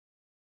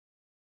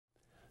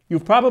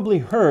You've probably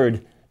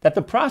heard that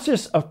the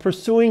process of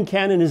pursuing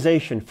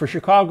canonization for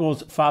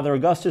Chicago's Father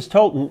Augustus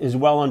Tolton is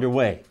well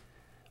underway.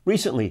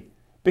 Recently,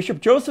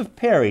 Bishop Joseph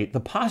Perry,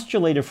 the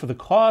postulator for the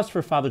cause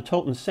for Father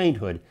Tolton's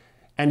sainthood,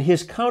 and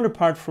his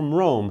counterpart from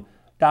Rome,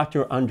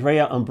 Dr.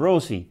 Andrea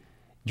Ambrosi,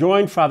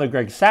 joined Father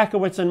Greg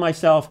Sakowicz and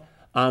myself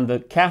on the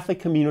Catholic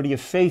Community of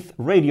Faith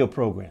radio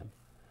program.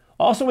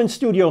 Also in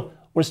studio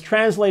was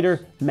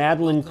translator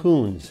Madeline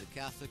Coons.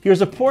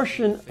 Here's a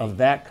portion of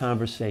that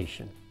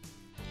conversation.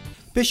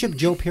 Bishop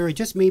Joe Perry,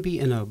 just maybe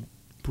in a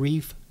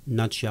brief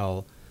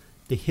nutshell,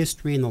 the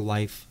history and the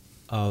life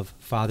of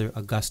Father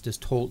Augustus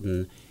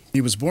Tolton.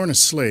 He was born a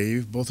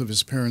slave. Both of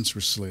his parents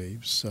were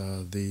slaves.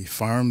 The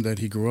farm that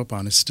he grew up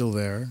on is still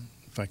there.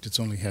 In fact,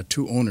 it's only had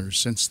 2 owners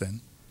since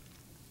then.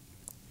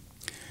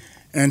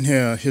 And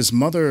his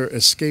mother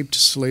escaped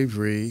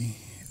slavery,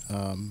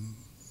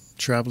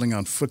 traveling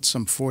on foot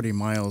some 40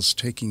 miles,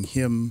 taking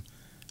him,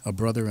 a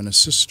brother and a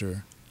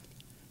sister,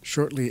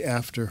 shortly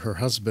after her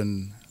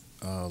husband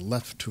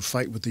left to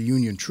fight with the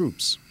Union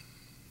troops.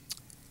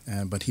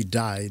 But he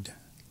died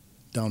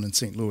down in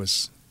St.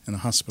 Louis in a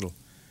hospital.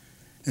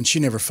 And she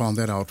never found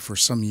that out for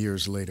some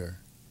years later.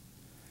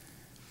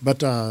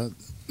 But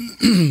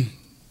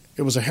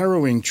it was a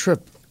harrowing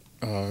trip,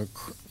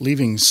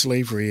 leaving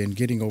slavery and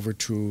getting over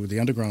to the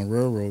Underground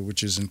Railroad,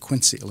 which is in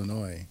Quincy,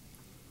 Illinois.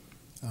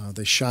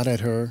 They shot at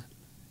her,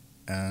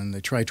 and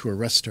they tried to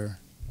arrest her.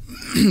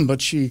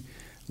 But she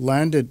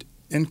landed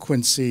in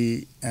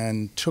Quincy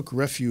and took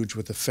refuge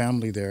with a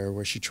family there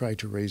where she tried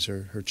to raise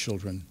her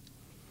children.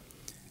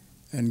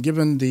 And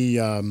given the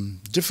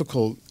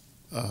difficult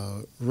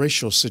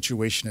racial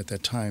situation at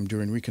that time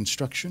during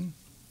Reconstruction,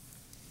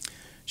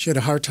 she had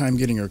a hard time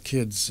getting her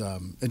kids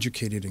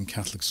educated in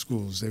Catholic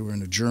schools. They were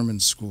in a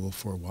German school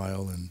for a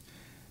while, and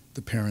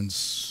the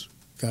parents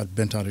got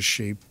bent out of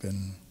shape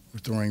and were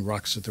throwing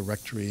rocks at the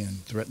rectory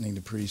and threatening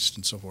the priest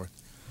and so forth.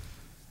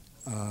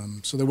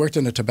 So they worked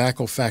in a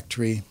tobacco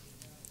factory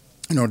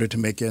in order to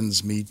make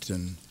ends meet,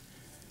 and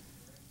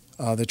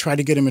they tried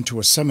to get him into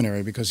a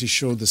seminary because he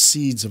showed the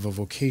seeds of a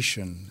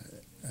vocation,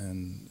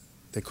 and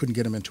they couldn't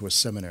get him into a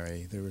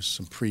seminary. There were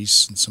some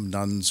priests and some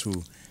nuns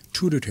who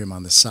tutored him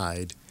on the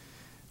side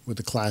with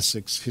the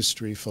classics,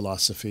 history,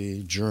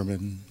 philosophy,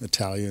 German,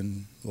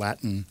 Italian,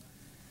 Latin.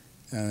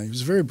 He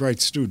was a very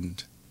bright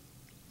student.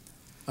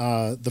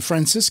 The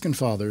Franciscan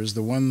fathers,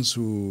 the ones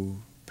who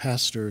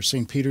pastor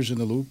St. Peter's in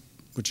the Loop,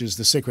 which is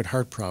the Sacred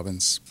Heart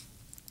province,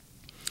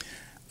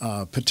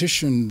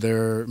 petitioned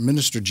their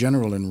minister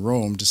general in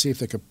Rome to see if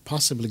they could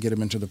possibly get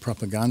him into the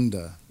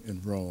Propaganda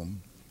in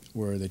Rome,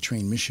 where they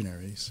trained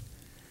missionaries.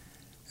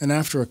 And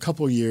after a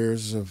couple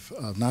years of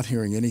not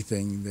hearing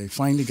anything, they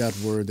finally got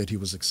word that he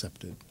was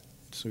accepted.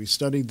 So he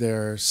studied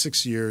there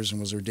 6 years and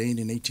was ordained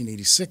in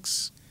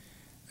 1886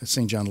 at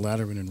St. John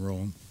Lateran in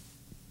Rome.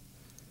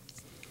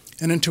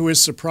 And then to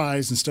his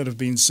surprise, instead of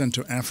being sent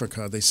to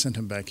Africa, they sent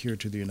him back here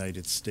to the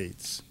United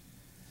States,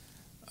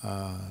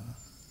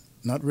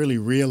 not really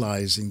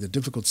realizing the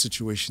difficult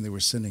situation they were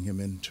sending him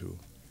into.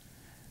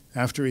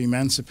 After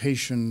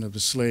emancipation of the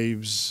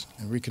slaves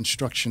and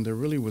Reconstruction, there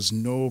really was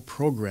no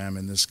program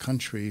in this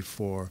country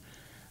for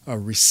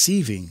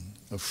receiving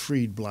of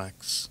freed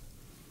blacks.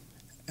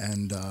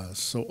 And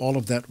so all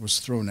of that was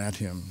thrown at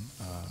him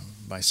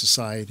by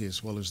society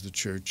as well as the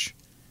church.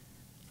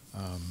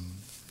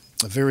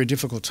 A very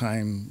difficult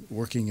time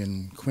working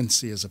in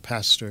Quincy as a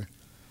pastor.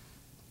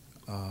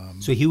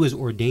 So he was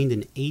ordained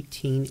in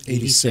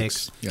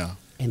 1886 yeah.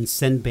 and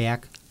sent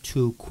back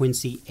to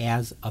Quincy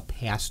as a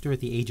pastor at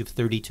the age of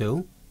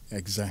 32?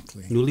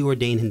 Exactly. Newly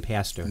ordained and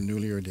pastor.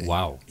 Newly ordained.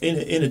 Wow.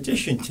 In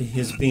addition to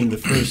his being the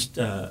first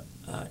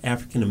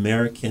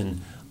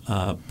African-American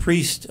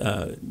priest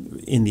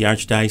in the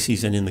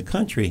Archdiocese and in the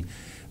country,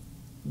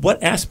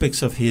 what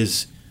aspects of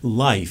his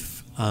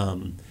life,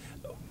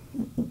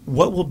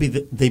 what will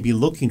they be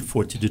looking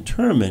for to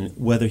determine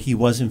whether he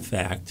was in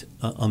fact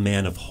a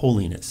man of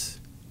holiness?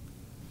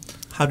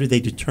 How do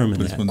they determine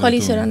that? Quali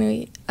saranno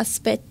I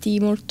aspetti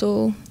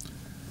molto...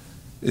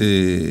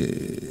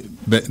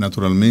 Beh,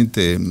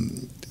 naturalmente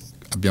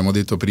abbiamo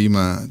detto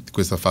prima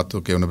questo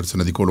fatto che è una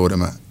persona di colore,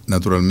 ma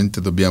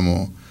naturalmente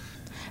dobbiamo...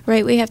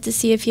 Right, we have to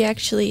see if he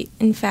actually,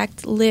 in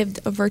fact,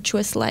 lived a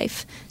virtuous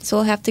life. So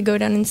we'll have to go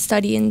down and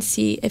study and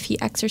see if he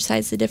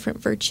exercised the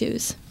different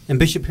virtues. And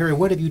Bishop Perry,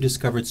 what have you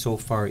discovered so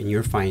far in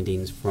your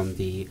findings from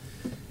the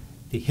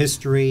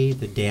history,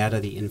 the data,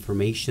 the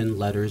information,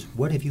 letters?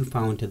 What have you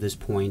found to this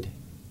point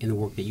in the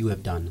work that you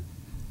have done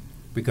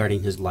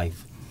regarding his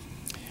life?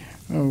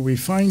 We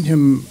find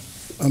him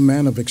a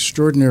man of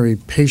extraordinary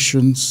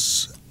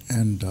patience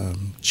and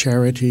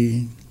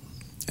charity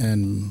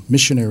and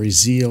missionary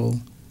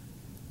zeal,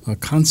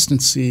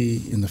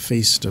 constancy in the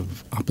face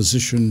of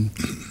opposition,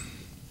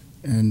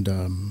 and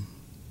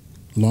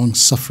long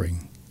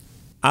suffering.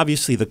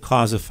 Obviously, the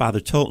cause of Father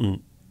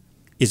Tolton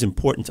is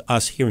important to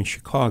us here in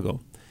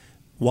Chicago.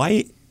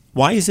 Why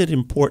is it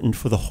important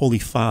for the Holy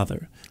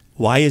Father?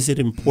 Why is it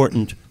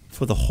important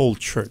for the whole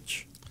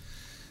Church?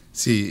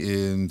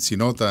 Sì, si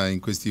nota in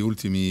questi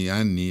ultimi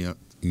anni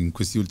in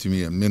questi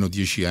ultimi almeno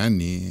 10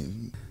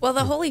 anni. Well,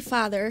 the Holy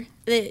Father,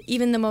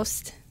 even the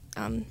most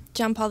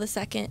John Paul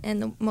II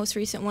and the most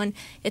recent one,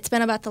 it's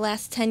been about the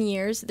last 10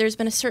 years. There's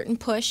been a certain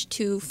push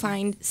to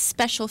find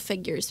special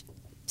figures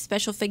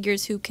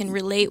who can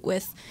relate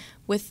with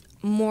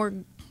more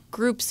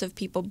groups of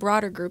people,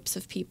 broader groups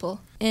of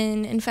people.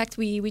 And in fact,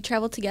 we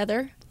travel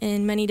together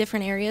in many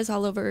different areas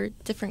all over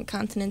different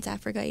continents,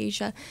 Africa,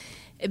 Asia,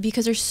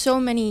 because there's so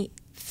many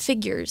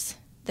figures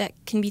that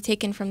can be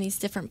taken from these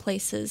different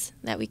places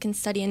that we can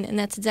study. And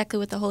that's exactly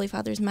what the Holy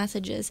Father's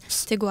message is,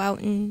 to go out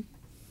and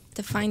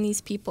to find these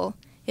people,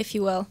 if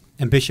you will.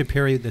 And Bishop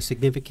Perry, the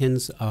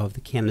significance of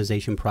the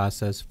canonization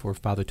process for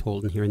Father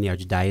Tolton here in the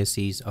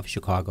Archdiocese of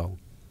Chicago.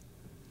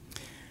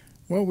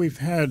 Well, we've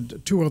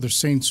had two other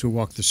saints who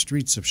walked the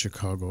streets of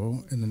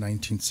Chicago in the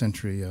 19th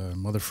century,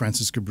 Mother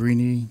Frances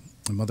Cabrini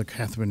and Mother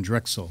Catherine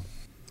Drexel.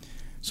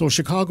 So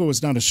Chicago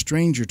is not a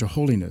stranger to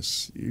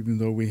holiness, even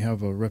though we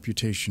have a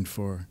reputation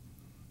for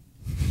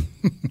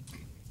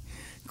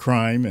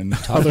crime and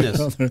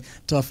other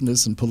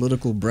toughness and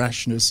political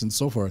brashness and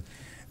so forth.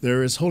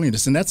 There is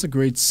holiness, and that's a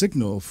great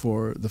signal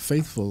for the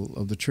faithful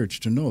of the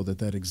Church to know that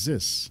that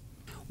exists.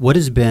 What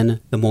has been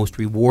the most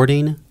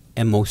rewarding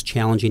and most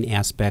challenging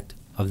aspect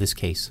of this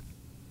case?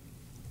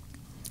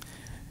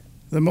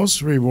 The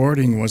most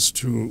rewarding was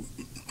to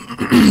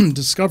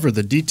discover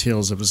the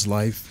details of his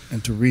life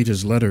and to read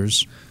his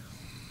letters,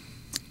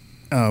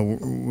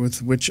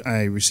 with which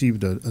I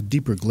received a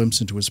deeper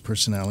glimpse into his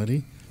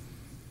personality.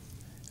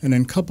 And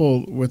then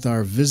coupled with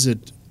our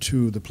visit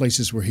to the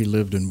places where he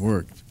lived and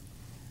worked,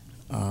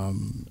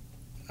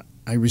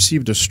 I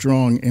received a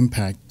strong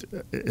impact,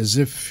 as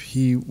if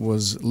he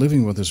was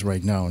living with us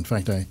right now. In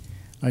fact, I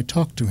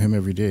talk to him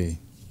every day.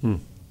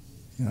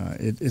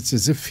 It's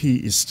as if he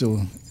is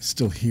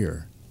still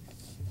here.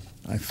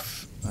 I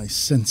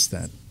sense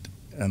that,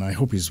 and I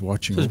hope he's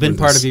watching. So it's been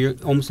part of your,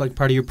 almost like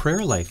part of your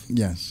prayer life.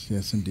 Yes,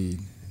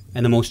 indeed.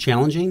 And the most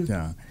challenging?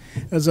 Yeah.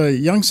 As a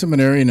young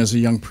seminarian, as a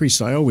young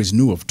priest, I always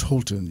knew of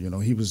Tolton. You know,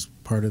 he was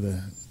part of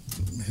the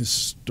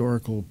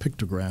historical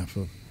pictograph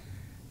of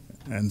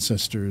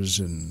ancestors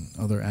and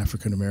other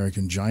African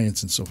American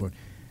giants and so forth.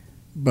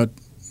 But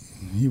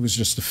he was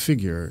just a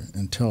figure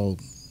until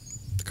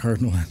the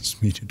Cardinal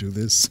asked me to do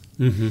this.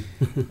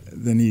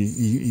 Then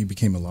he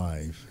became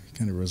alive,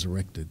 kind of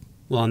resurrected.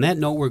 Well, on that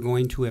note, we're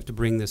going to have to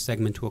bring this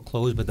segment to a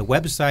close, but the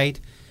website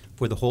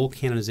for the whole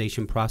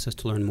canonization process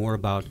to learn more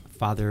about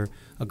Father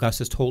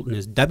Augustus Tolton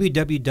is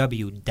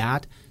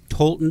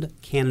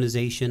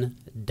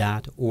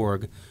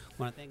www.toltoncanonization.org.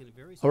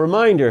 A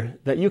reminder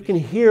that you can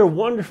hear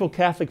wonderful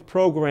Catholic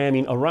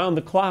programming around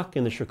the clock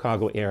in the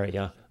Chicago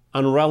area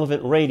on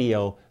Relevant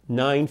Radio,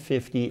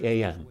 950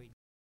 AM.